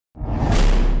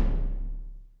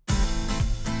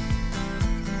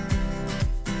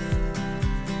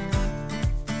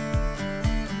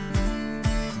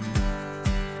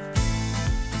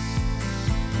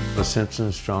The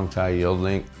Simpson Strong-Tie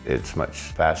Yield-Link, it's much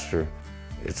faster,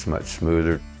 it's much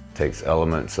smoother, takes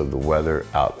elements of the weather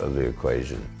out of the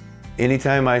equation.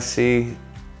 Anytime I see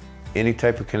any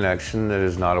type of connection that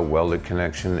is not a welded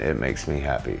connection, it makes me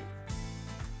happy.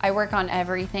 I work on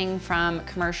everything from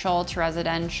commercial to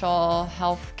residential,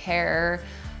 healthcare,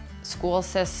 school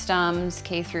systems,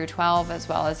 K through 12, as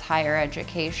well as higher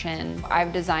education.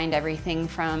 I've designed everything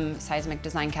from seismic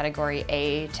design category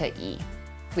A to E.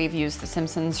 We've used the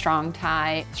Simpson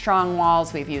Strong-Tie strong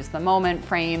walls, we've used the moment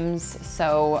frames,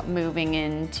 so moving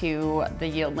into the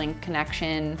Yield-Link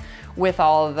connection with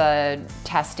all the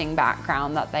testing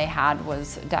background that they had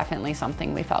was definitely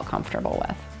something we felt comfortable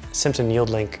with. Simpson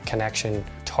Yield-Link connection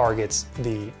targets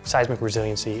the seismic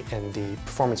resiliency and the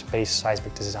performance-based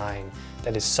seismic design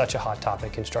that is such a hot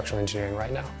topic in structural engineering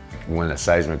right now. When a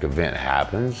seismic event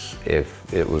happens,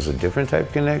 if it was a different type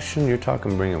of connection, you're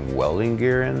talking bringing welding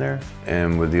gear in there.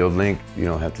 And with the Yield-Link, you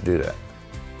don't have to do that.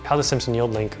 How the Simpson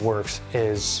Yield-Link works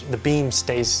is the beam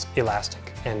stays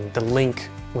elastic and the link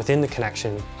within the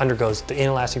connection undergoes the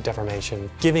inelastic deformation,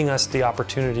 giving us the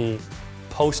opportunity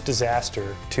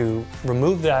post-disaster to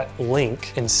remove that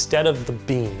link instead of the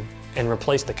beam and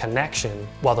replace the connection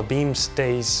while the beam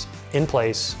stays in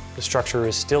place, the structure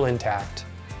is still intact.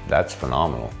 That's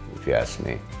phenomenal, if you ask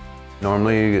me.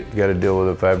 Normally, you got to deal with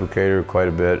a fabricator quite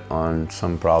a bit on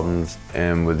some problems,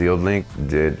 and with the Yield-Link,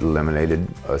 it eliminated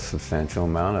a substantial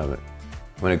amount of it.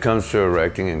 When it comes to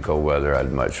erecting in cold weather,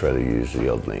 I'd much rather use the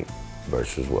Yield-Link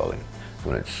versus welding.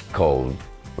 When it's cold,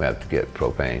 we have to get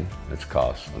propane, that's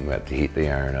cost. And we have to heat the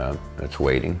iron up, that's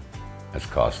waiting, that's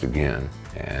cost again.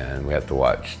 And we have to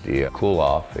watch the cool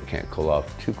off. It can't cool off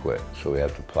too quick, so we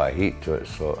have to apply heat to it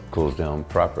so it cools down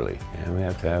properly. And we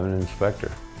have to have an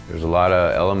inspector. There's a lot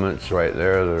of elements right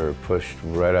there that are pushed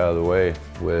right out of the way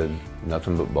with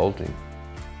nothing but bolting.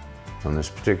 On this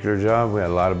particular job, we had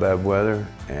a lot of bad weather,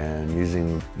 and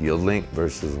using Yield-Link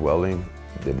versus welding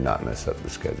did not mess up the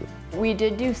schedule. We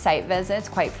did do site visits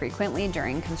quite frequently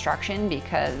during construction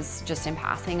because just in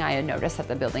passing I had noticed that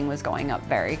the building was going up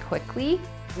very quickly.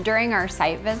 During our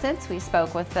site visits, we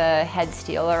spoke with the head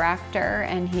steel erector,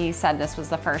 and he said this was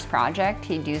the first project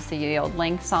he'd used the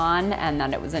Yield-Links on and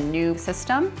that it was a new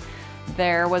system.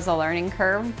 There was a learning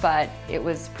curve, but it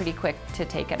was pretty quick to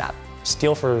take it up.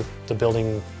 Steel for the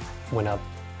building went up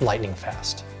lightning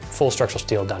fast. Full structural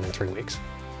steel done in 3 weeks.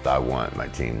 I want my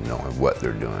team knowing what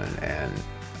they're doing, and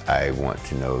I want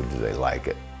to know, do they like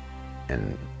it?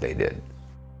 And they did.